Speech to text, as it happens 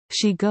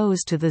She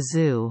goes to the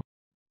zoo.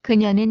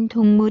 그녀는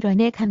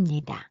동물원에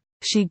갑니다.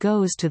 She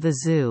goes to the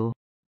zoo.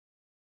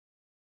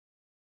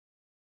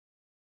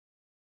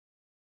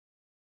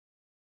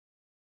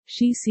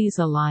 She sees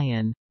a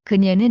lion.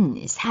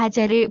 그녀는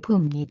사자를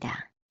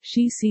봅니다.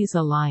 She sees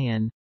a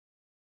lion.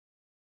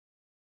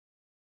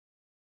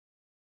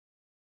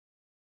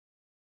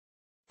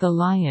 The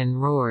lion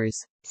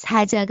roars.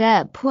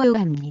 사자가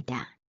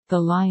포효합니다.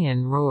 The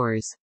lion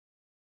roars.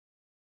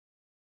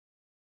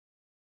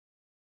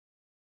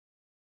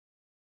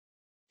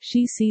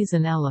 She sees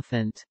an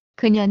elephant.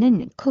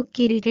 그녀는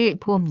코끼리를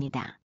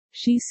봅니다.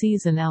 She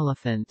sees an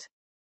elephant.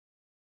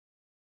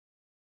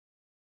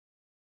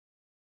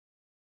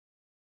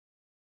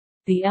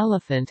 The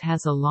elephant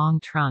has a long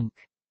trunk.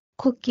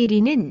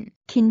 코끼리는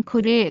긴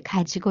코를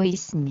가지고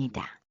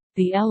있습니다.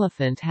 The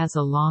elephant has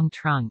a long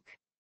trunk.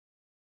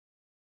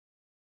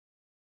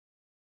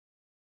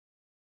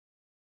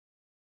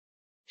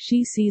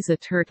 She sees a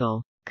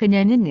turtle.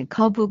 그녀는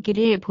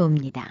거북이를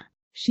봅니다.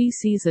 She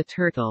sees a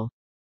turtle.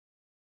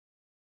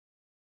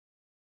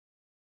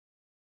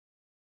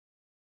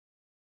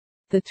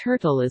 The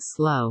turtle is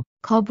slow.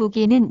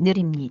 거북이는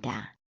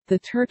느립니다. The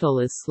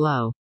turtle is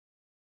slow.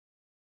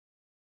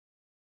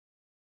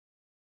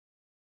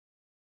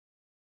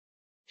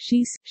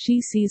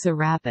 She sees a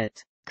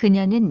rabbit.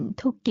 그녀는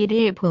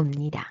토끼를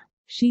봅니다.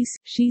 She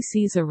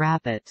sees a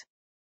rabbit.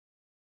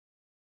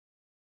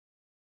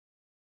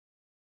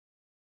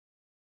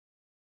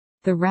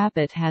 The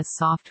rabbit has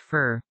soft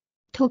fur.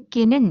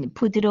 토끼는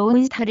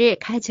부드러운 털을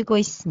가지고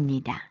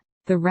있습니다.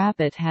 The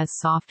rabbit has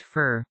soft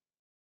fur.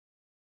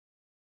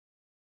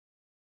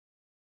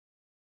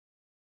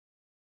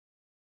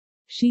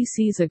 She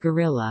sees a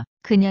gorilla.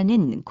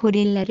 그녀는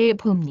고릴라를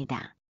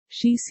봅니다.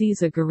 She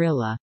sees a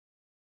gorilla.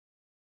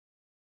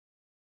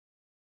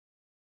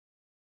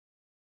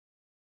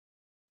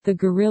 The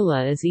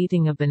gorilla is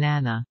eating a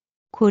banana.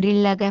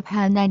 고릴라가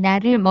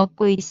바나나를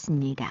먹고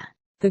있습니다.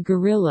 The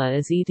gorilla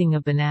is eating a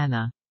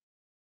banana.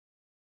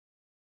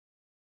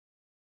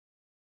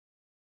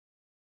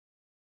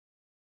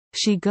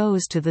 She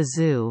goes to the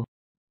zoo.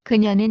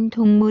 그녀는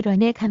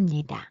동물원에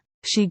갑니다.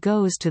 She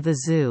goes to the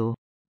zoo.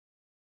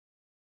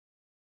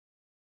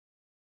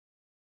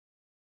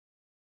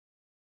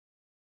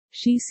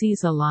 She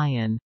sees a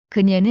lion.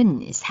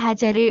 그녀는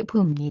사자를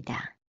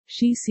봅니다.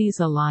 She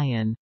sees a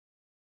lion.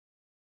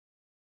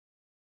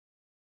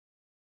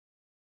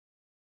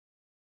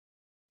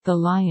 The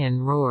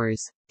lion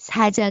roars.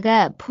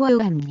 사자가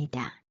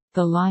포효합니다.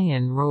 The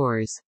lion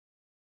roars.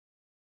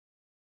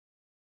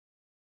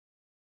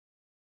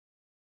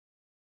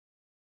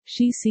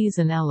 She sees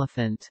an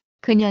elephant.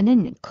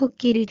 그녀는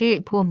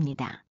코끼리를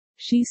봅니다.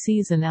 She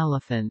sees an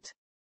elephant.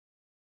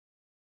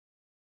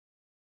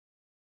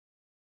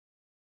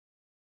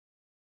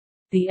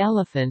 The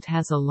elephant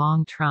has a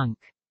long trunk.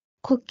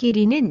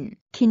 코끼리는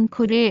긴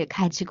코를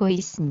가지고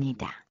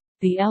있습니다.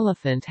 The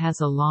elephant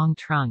has a long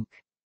trunk.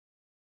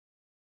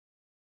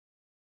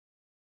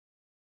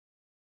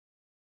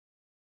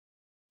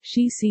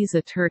 She sees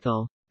a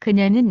turtle.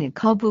 그녀는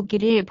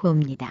거북이를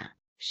봅니다.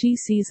 She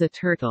sees a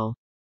turtle.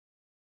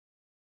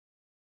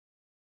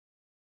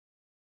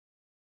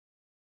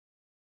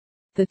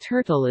 The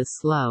turtle is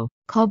slow.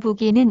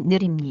 거북이는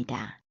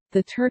느립니다.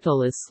 The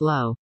turtle is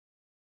slow.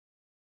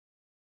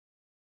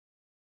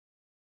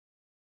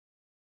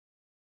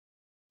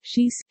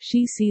 She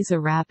sees a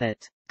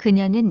rabbit.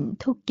 그녀는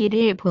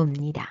토끼를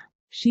봅니다.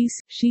 She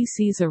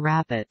sees a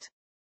rabbit.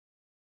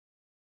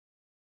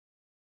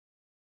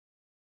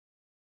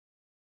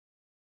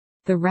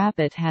 The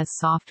rabbit has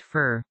soft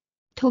fur.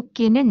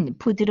 토끼는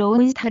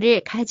부드러운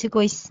털을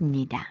가지고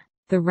있습니다.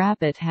 The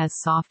rabbit has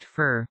soft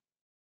fur.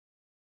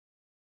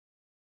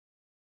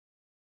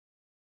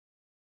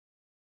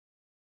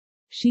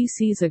 She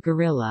sees a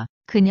gorilla.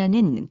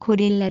 그녀는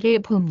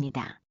고릴라를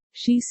봅니다.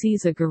 She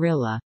sees a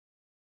gorilla.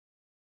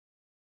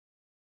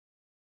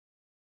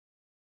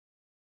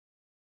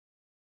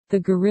 The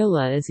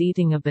gorilla is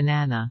eating a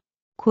banana.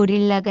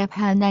 고릴라가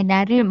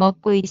바나나를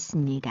먹고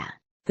있습니다.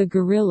 The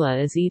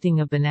gorilla is eating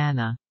a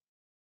banana.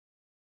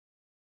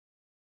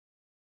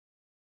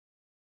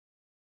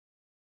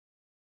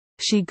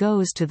 She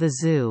goes to the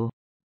zoo.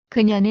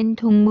 그녀는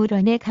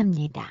동물원에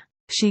갑니다.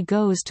 She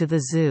goes to the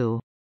zoo.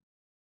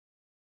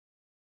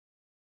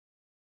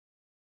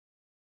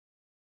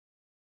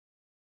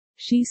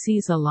 She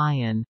sees a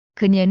lion.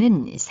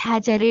 그녀는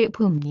사자를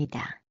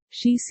봅니다.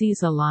 She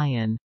sees a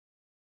lion.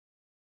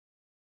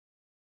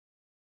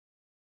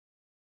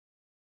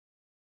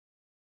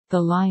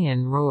 The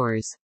lion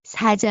roars.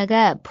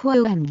 사자가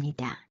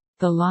포효합니다.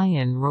 The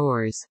lion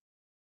roars.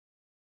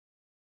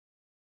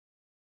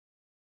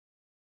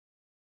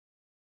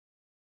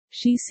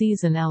 She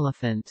sees an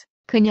elephant.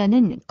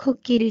 그녀는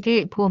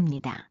코끼리를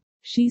봅니다.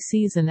 She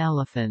sees an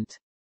elephant.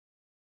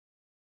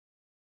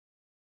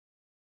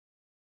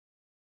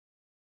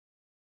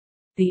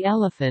 The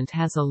elephant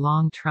has a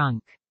long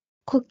trunk.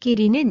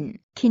 코끼리는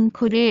긴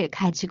코를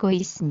가지고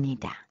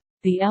있습니다.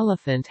 The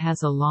elephant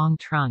has a long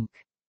trunk.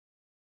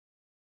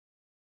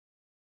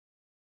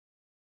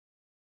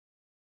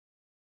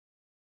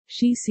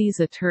 She sees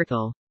a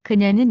turtle.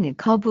 그녀는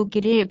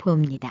거북이를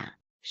봅니다.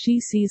 She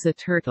sees a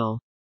turtle.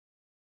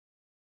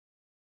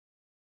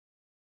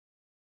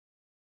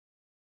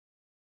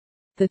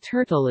 The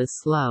turtle is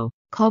slow.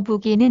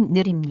 거북이는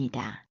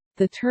느립니다.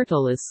 The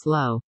turtle is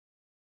slow.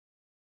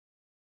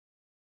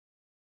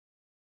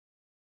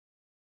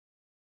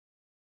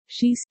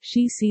 She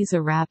sees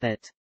a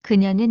rabbit.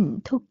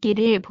 그녀는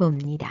토끼를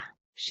봅니다.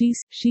 She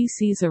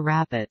sees a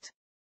rabbit.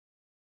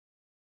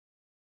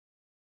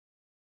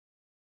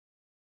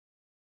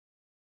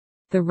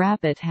 The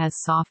rabbit has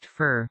soft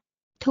fur.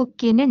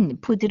 토끼는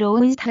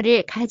부드러운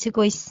털을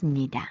가지고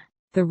있습니다.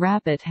 The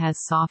rabbit has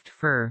soft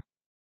fur.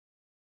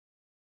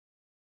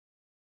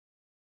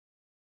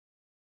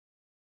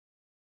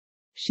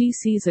 She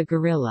sees a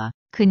gorilla.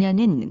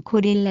 그녀는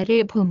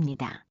고릴라를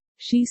봅니다.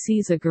 She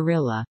sees a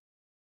gorilla.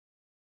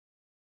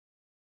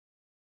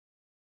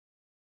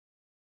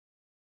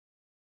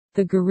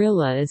 The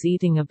gorilla is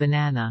eating a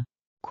banana.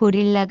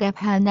 고릴라가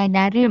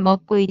바나나를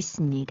먹고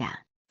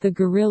있습니다. The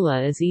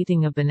gorilla is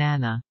eating a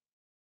banana.